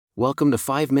Welcome to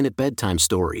 5-Minute Bedtime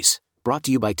Stories, brought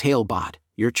to you by Talebot,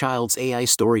 your child's AI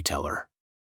storyteller.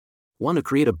 Want to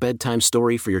create a bedtime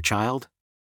story for your child?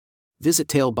 Visit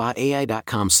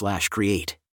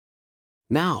talebotai.com/create.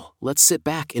 Now, let's sit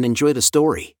back and enjoy the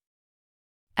story.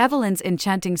 Evelyn's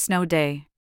Enchanting Snow Day.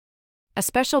 A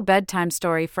special bedtime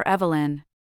story for Evelyn.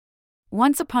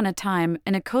 Once upon a time,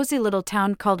 in a cozy little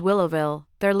town called Willowville,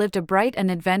 there lived a bright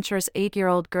and adventurous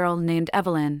 8-year-old girl named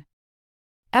Evelyn.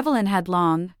 Evelyn had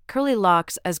long, curly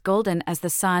locks as golden as the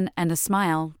sun and a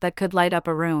smile that could light up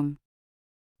a room.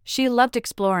 She loved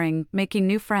exploring, making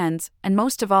new friends, and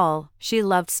most of all, she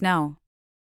loved snow.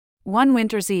 One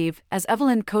winter's eve, as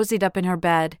Evelyn cozied up in her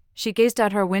bed, she gazed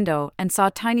out her window and saw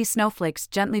tiny snowflakes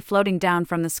gently floating down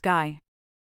from the sky.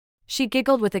 She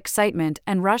giggled with excitement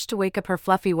and rushed to wake up her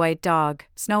fluffy white dog,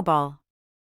 Snowball.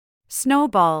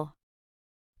 "Snowball!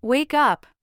 Wake up!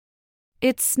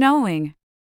 It's snowing!"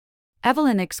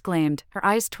 Evelyn exclaimed, her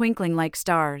eyes twinkling like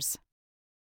stars.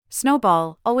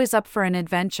 Snowball, always up for an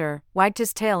adventure, wagged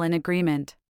his tail in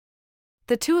agreement.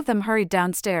 The two of them hurried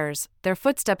downstairs, their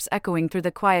footsteps echoing through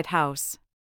the quiet house.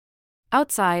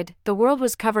 Outside, the world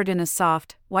was covered in a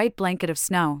soft, white blanket of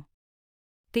snow.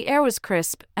 The air was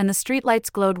crisp, and the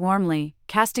streetlights glowed warmly,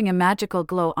 casting a magical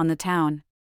glow on the town.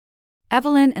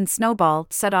 Evelyn and Snowball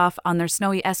set off on their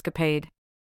snowy escapade.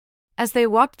 As they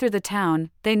walked through the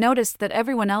town, they noticed that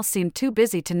everyone else seemed too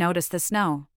busy to notice the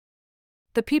snow.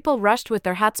 The people rushed with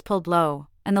their hats pulled low,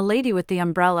 and the lady with the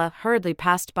umbrella hurriedly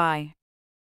passed by.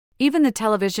 Even the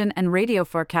television and radio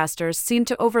forecasters seemed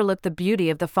to overlook the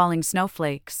beauty of the falling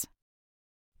snowflakes.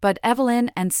 But Evelyn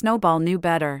and Snowball knew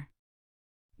better.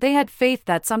 They had faith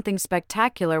that something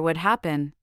spectacular would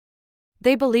happen.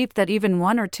 They believed that even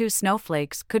one or two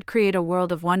snowflakes could create a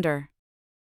world of wonder.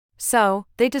 So,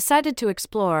 they decided to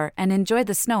explore and enjoy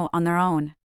the snow on their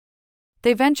own.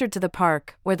 They ventured to the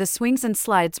park, where the swings and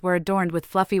slides were adorned with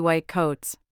fluffy white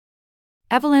coats.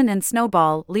 Evelyn and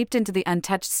Snowball leaped into the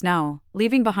untouched snow,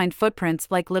 leaving behind footprints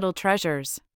like little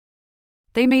treasures.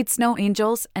 They made snow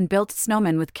angels and built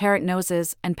snowmen with carrot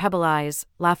noses and pebble eyes,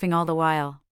 laughing all the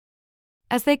while.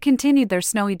 As they continued their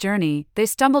snowy journey, they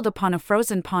stumbled upon a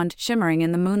frozen pond shimmering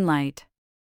in the moonlight.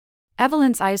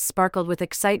 Evelyn's eyes sparkled with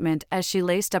excitement as she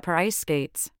laced up her ice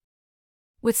skates.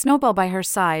 With Snowball by her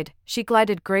side, she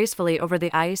glided gracefully over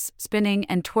the ice, spinning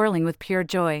and twirling with pure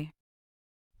joy.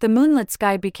 The moonlit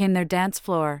sky became their dance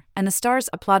floor, and the stars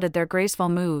applauded their graceful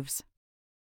moves.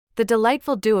 The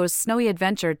delightful duo's snowy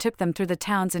adventure took them through the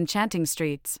town's enchanting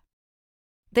streets.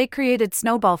 They created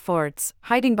snowball forts,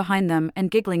 hiding behind them and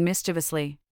giggling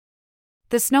mischievously.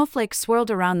 The snowflakes swirled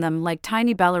around them like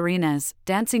tiny ballerinas,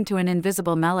 dancing to an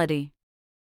invisible melody.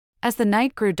 As the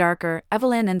night grew darker,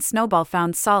 Evelyn and Snowball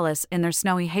found solace in their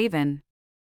snowy haven.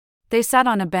 They sat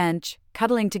on a bench,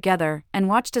 cuddling together, and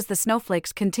watched as the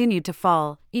snowflakes continued to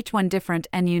fall, each one different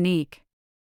and unique.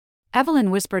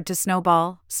 Evelyn whispered to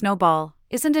Snowball, "Snowball,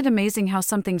 isn't it amazing how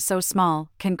something so small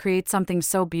can create something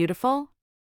so beautiful?"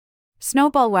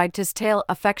 Snowball wagged his tail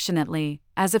affectionately,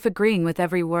 as if agreeing with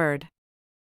every word.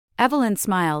 Evelyn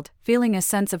smiled, feeling a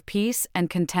sense of peace and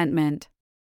contentment.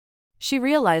 She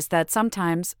realized that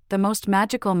sometimes, the most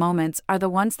magical moments are the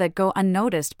ones that go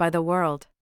unnoticed by the world.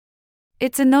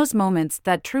 It's in those moments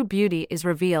that true beauty is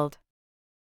revealed.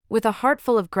 With a heart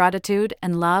full of gratitude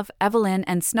and love, Evelyn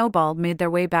and Snowball made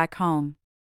their way back home.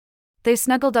 They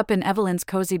snuggled up in Evelyn's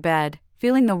cozy bed,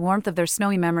 feeling the warmth of their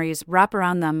snowy memories wrap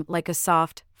around them like a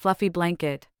soft, fluffy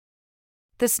blanket.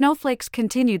 The snowflakes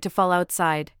continued to fall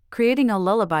outside, creating a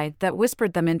lullaby that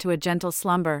whispered them into a gentle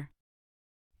slumber.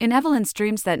 In Evelyn's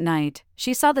dreams that night,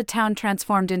 she saw the town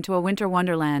transformed into a winter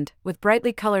wonderland, with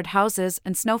brightly colored houses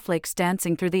and snowflakes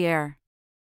dancing through the air.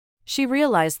 She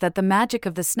realized that the magic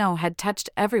of the snow had touched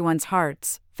everyone's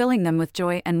hearts, filling them with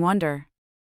joy and wonder.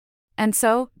 And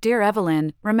so, dear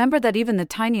Evelyn, remember that even the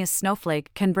tiniest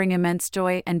snowflake can bring immense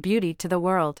joy and beauty to the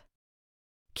world.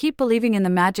 Keep believing in the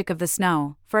magic of the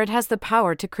snow, for it has the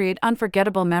power to create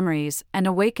unforgettable memories and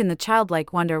awaken the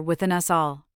childlike wonder within us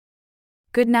all.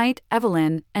 Good night,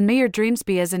 Evelyn, and may your dreams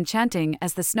be as enchanting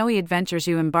as the snowy adventures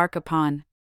you embark upon.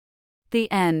 The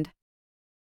end.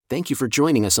 Thank you for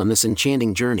joining us on this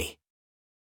enchanting journey.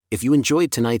 If you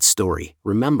enjoyed tonight's story,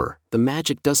 remember, the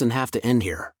magic doesn't have to end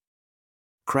here.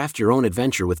 Craft your own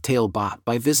adventure with Talebot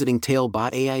by visiting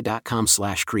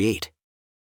talebotai.com/create.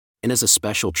 And as a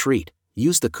special treat,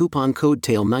 use the coupon code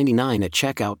TALE99 at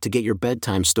checkout to get your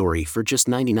bedtime story for just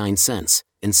 99 cents,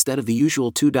 instead of the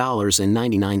usual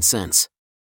 $2.99.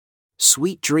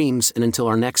 Sweet dreams, and until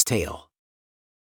our next tale.